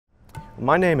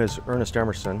My name is Ernest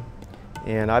Emerson,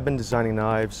 and I've been designing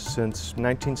knives since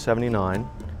 1979.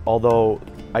 Although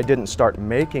I didn't start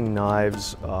making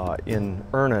knives in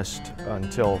earnest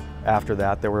until after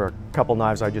that. There were a couple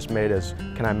knives I just made as,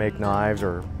 can I make knives,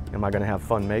 or am I going to have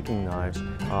fun making knives?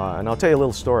 And I'll tell you a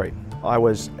little story. I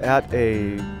was at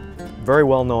a very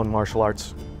well-known martial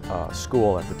arts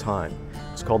school at the time.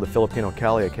 It's called the Filipino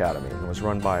Cali Academy, and it was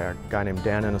run by a guy named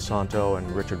Dan Inosanto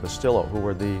and Richard Bastillo, who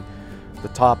were the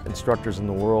top instructors in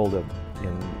the world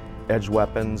in edge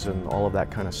weapons and all of that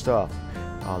kind of stuff.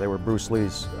 They were Bruce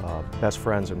Lee's best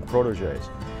friends and proteges.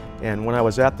 And when I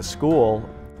was at the school,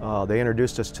 they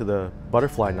introduced us to the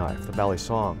butterfly knife, the Bally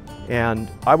Song. And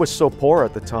I was so poor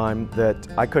at the time that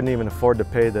I couldn't even afford to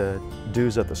pay the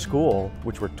dues at the school,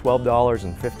 which were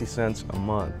 $12.50 a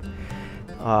month.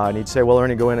 And he'd say, well,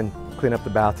 Ernie, go in and clean up the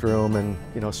bathroom and,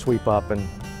 sweep up and,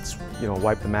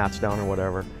 wipe the mats down or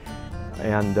whatever.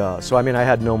 And so, I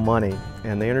had no money,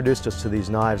 and they introduced us to these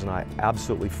knives, and I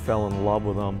absolutely fell in love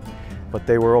with them, but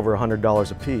they were over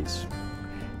 $100 a piece.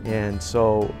 And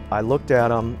so I looked at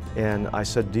them, and I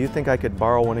said, do you think I could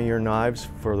borrow one of your knives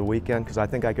for the weekend? Because I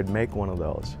think I could make one of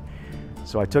those.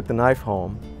 So I took the knife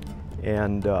home,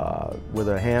 and with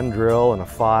a hand drill and a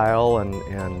file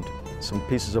and some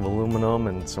pieces of aluminum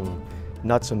and some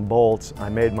nuts and bolts, I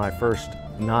made my first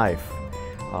knife,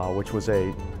 which was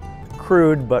a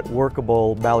crude but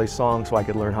workable Bally Song, so I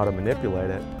could learn how to manipulate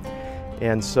it.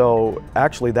 And so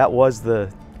actually that was the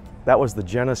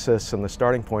genesis and the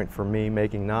starting point for me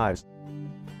making knives.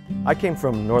 I came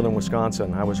from northern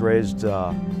Wisconsin. I was raised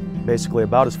basically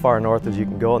about as far north as you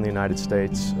can go in the United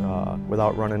States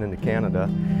without running into Canada.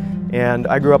 And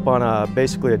I grew up on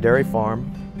basically a dairy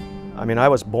farm. I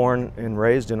was born and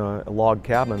raised in a log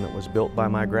cabin that was built by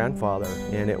my grandfather,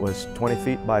 and it was 20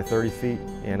 feet by 30 feet,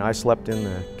 and I slept in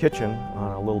the kitchen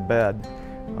on a little bed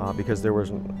because there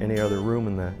wasn't any other room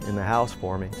in the house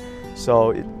for me. So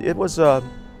it was a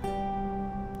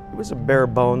bare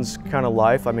bones kind of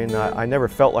life. I never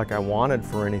felt like I wanted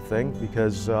for anything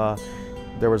because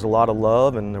there was a lot of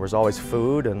love, and there was always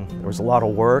food, and there was a lot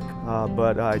of work,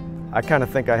 but I kind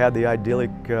of think I had the idyllic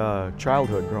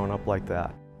childhood growing up like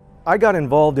that. I got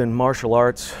involved in martial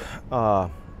arts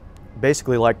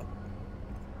basically like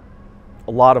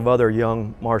a lot of other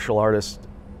young martial artists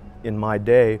in my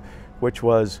day, which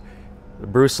was the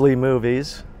Bruce Lee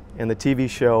movies and the TV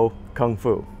show Kung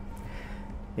Fu.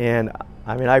 And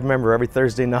I remember every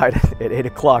Thursday night at 8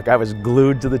 o'clock I was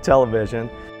glued to the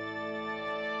television.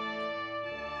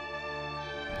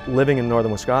 Living in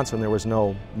northern Wisconsin, there was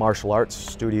no martial arts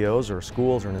studios or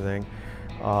schools or anything.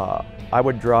 I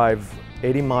would drive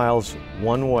 80 miles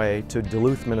one way to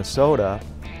Duluth, Minnesota,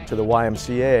 to the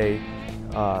YMCA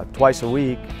twice a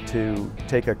week to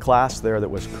take a class there that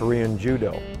was Korean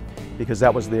Judo, because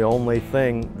that was the only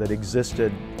thing that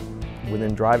existed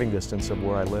within driving distance of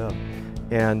where I lived.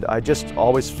 And I just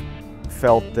always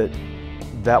felt that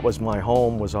that was my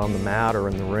home, was on the mat or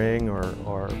in the ring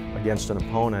or against an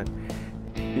opponent.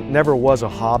 It never was a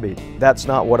hobby. That's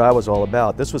not what I was all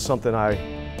about. This was something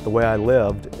the way I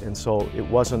lived, and so it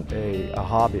wasn't a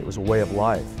hobby, it was a way of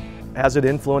life. Has it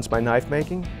influenced my knife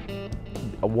making?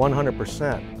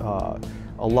 100%.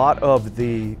 A lot of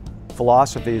the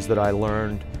philosophies that I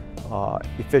learned,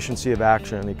 efficiency of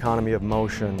action, economy of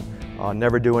motion,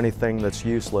 never do anything that's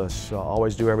useless,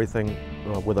 always do everything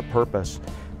with a purpose,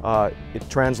 it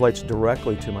translates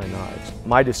directly to my knives.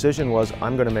 My decision was,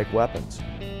 I'm going to make weapons.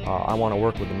 I want to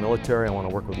work with the military, I want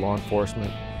to work with law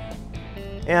enforcement,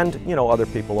 and other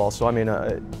people also.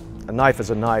 A knife is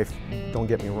a knife, don't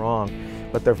get me wrong,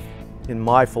 but they're, in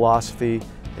my philosophy,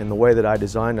 in the way that I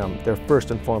design them, they're first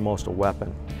and foremost a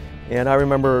weapon. And I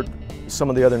remember some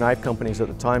of the other knife companies at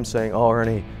the time saying, oh,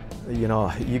 Ernie, you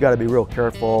got to be real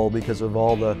careful because of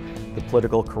all the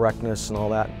political correctness and all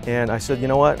that. And I said, you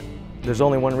know what? There's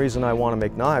only one reason I want to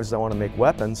make knives. I want to make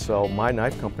weapons, so my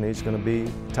knife company is going to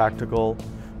be tactical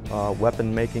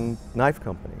weapon-making knife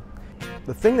company.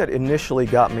 The thing that initially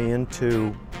got me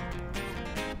into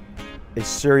a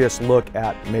serious look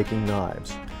at making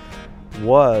knives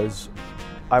was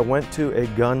I went to a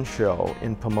gun show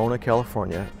in Pomona,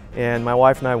 California, and my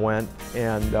wife and I went,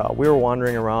 and we were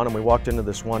wandering around, and we walked into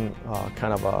this one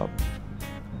kind of a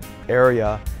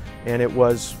area, and it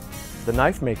was the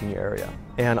knife making area.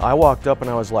 And I walked up and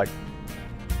I was like,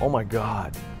 oh my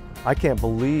God, I can't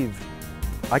believe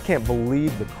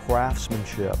the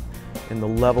craftsmanship and the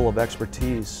level of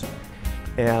expertise.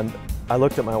 And I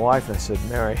looked at my wife and I said,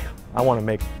 Mary, I want to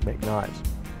make knives.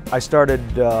 I started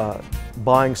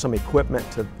buying some equipment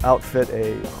to outfit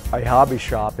a hobby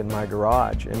shop in my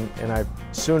garage, and I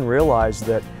soon realized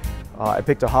that I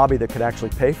picked a hobby that could actually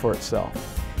pay for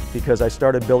itself. because I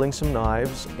started building some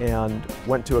knives and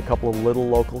went to a couple of little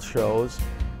local shows,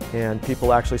 and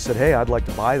people actually said, hey, I'd like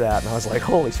to buy that. And I was like,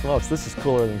 holy smokes, this is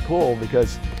cooler than cool,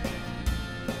 because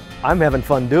I'm having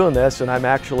fun doing this and I'm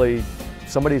actually,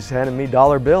 somebody's handing me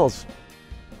dollar bills.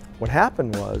 What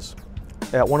happened was,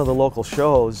 at one of the local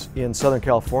shows in Southern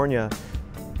California,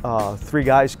 3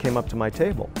 guys came up to my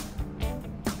table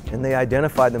and they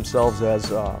identified themselves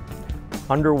as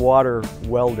underwater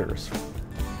welders.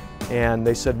 And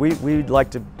they said, we'd like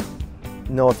to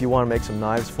know if you want to make some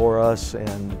knives for us.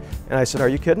 And I said, are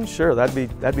you kidding? Sure,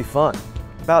 that'd be fun.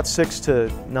 About 6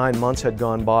 to 9 months had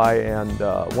gone by, and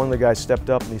one of the guys stepped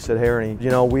up and he said, hey Ernie, you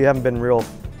know, we haven't been real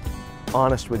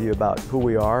honest with you about who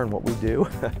we are and what we do.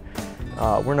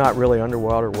 We're not really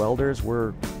underwater welders,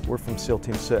 we're from SEAL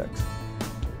Team 6.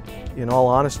 In all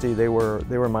honesty, they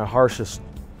were my harshest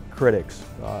critics.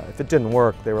 If it didn't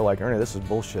work, they were like, Ernie, this is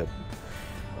bullshit.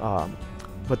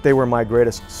 But they were my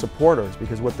greatest supporters,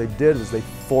 because what they did was they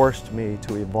forced me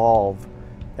to evolve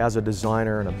as a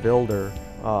designer and a builder.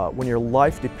 When your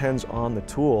life depends on the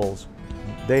tools,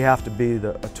 they have to be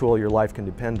a tool your life can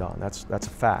depend on. That's a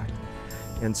fact.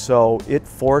 And so it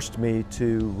forced me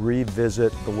to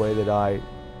revisit the way that I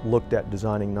looked at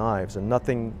designing knives, and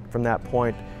nothing from that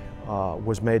point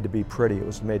was made to be pretty, it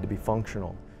was made to be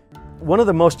functional. One of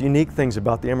the most unique things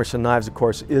about the Emerson knives, of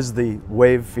course, is the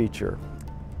wave feature.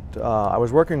 I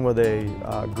was working with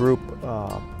a group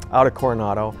out of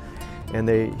Coronado, and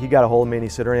he got a hold of me and he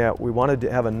said, Ernie, we wanted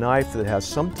to have a knife that has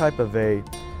some type of a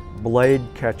blade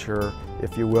catcher,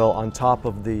 if you will, on top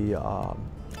of the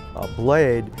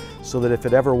blade, so that if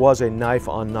it ever was a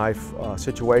knife-on-knife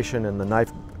situation and the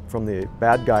knife from the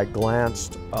bad guy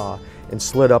glanced and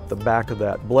slid up the back of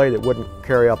that blade, it wouldn't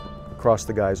carry up across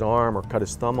the guy's arm or cut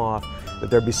his thumb off, that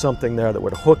there'd be something there that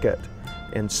would hook it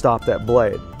and stop that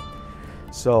blade.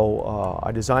 So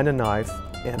I designed a knife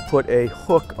and put a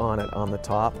hook on it on the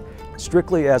top,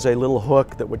 strictly as a little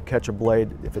hook that would catch a blade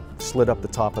if it slid up the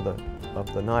top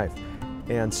of the knife.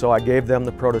 And so I gave them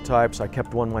the prototypes, I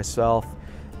kept one myself,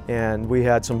 and we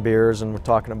had some beers and we're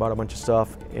talking about a bunch of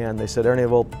stuff, and they said, Ernie,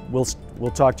 we'll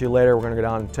talk to you later, we're going to go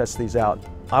down and test these out.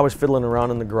 I was fiddling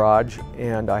around in the garage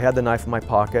and I had the knife in my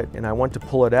pocket and I went to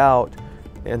pull it out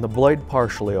and the blade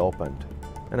partially opened.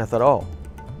 And I thought, oh,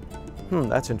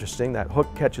 that's interesting, that hook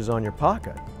catches on your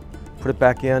pocket. Put it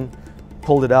back in,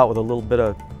 pulled it out with a little bit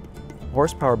of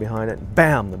horsepower behind it, and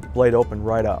bam, the blade opened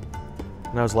right up.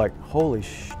 And I was like, holy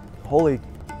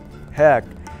heck,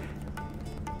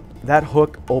 that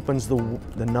hook opens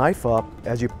the knife up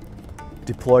as you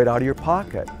deploy it out of your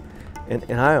pocket.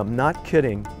 And I am not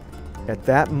kidding, at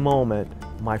that moment,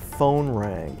 my phone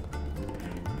rang.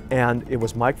 And it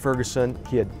was Mike Ferguson.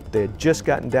 They had just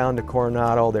gotten down to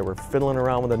Coronado. They were fiddling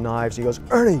around with the knives. He goes,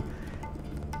 Ernie,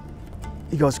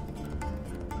 he goes,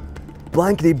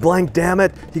 blankety blank, damn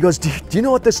it. He goes, do you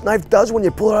know what this knife does when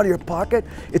you pull it out of your pocket?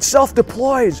 It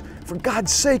self-deploys. For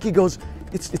God's sake, he goes,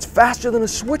 it's faster than a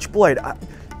switchblade.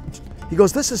 He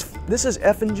goes, this is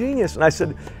effing genius. And I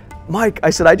said, Mike, I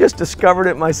said, I just discovered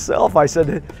it myself. I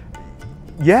said,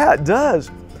 yeah, it does.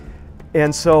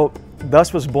 And so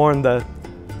thus was born the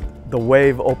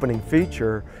wave opening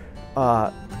feature.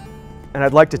 And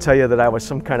I'd like to tell you that I was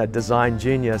some kind of design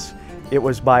genius. It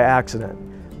was by accident,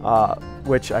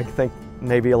 which I think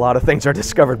maybe a lot of things are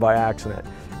discovered by accident.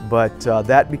 But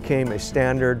that became a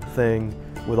standard thing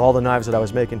with all the knives that I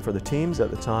was making for the teams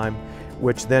at the time,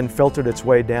 which then filtered its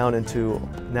way down into,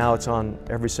 now it's on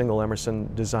every single Emerson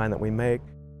design that we make.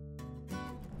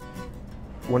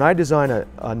 When I design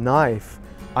a knife,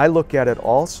 I look at it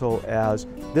also as,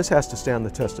 this has to stand the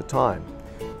test of time.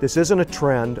 This isn't a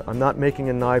trend. I'm not making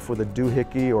a knife with a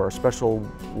doohickey or a special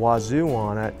wazoo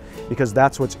on it because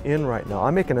that's what's in right now.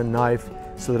 I'm making a knife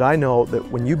so that I know that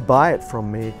when you buy it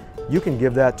from me, you can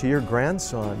give that to your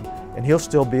grandson and he'll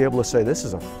still be able to say, this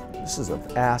is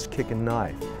an ass-kicking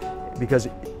knife, because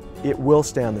it will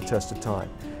stand the test of time.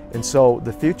 And so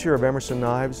the future of Emerson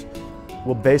knives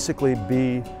will basically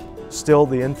be still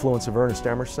the influence of Ernest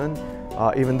Emerson,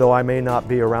 even though I may not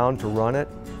be around to run it.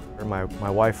 Or my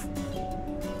wife,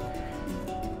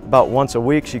 about once a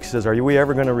week, she says, are we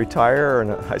ever going to retire?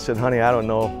 And I said, honey, I don't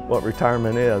know what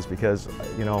retirement is, because,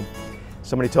 you know,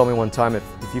 somebody told me one time, if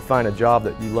you find a job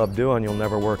that you love doing, you'll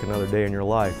never work another day in your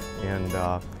life. And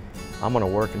I'm going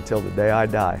to work until the day I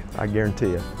die, I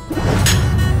guarantee you.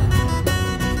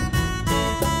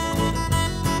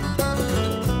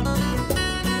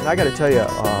 And I got to tell you,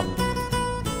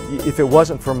 if it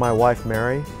wasn't for my wife,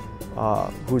 Mary,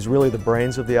 who's really the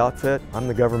brains of the outfit, I'm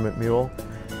the government mule,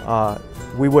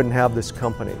 we wouldn't have this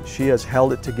company. She has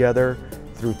held it together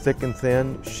through thick and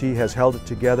thin. She has held it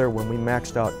together when we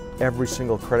maxed out every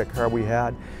single credit card we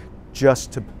had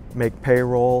just to make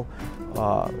payroll.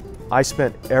 I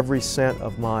spent every cent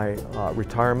of my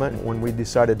retirement when we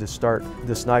decided to start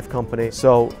this knife company.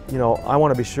 So, you know, I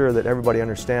want to be sure that everybody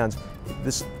understands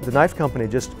the knife company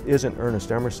just isn't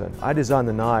Ernest Emerson. I design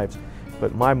the knives,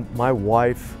 but my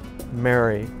wife,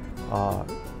 Mary,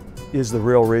 is the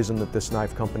real reason that this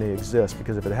knife company exists,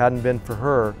 because if it hadn't been for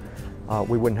her,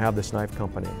 we wouldn't have this knife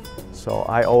company. So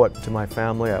I owe it to my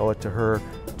family, I owe it to her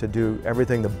to do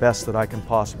everything the best that I can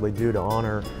possibly do to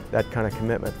honor that kind of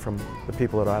commitment from the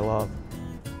people that I love.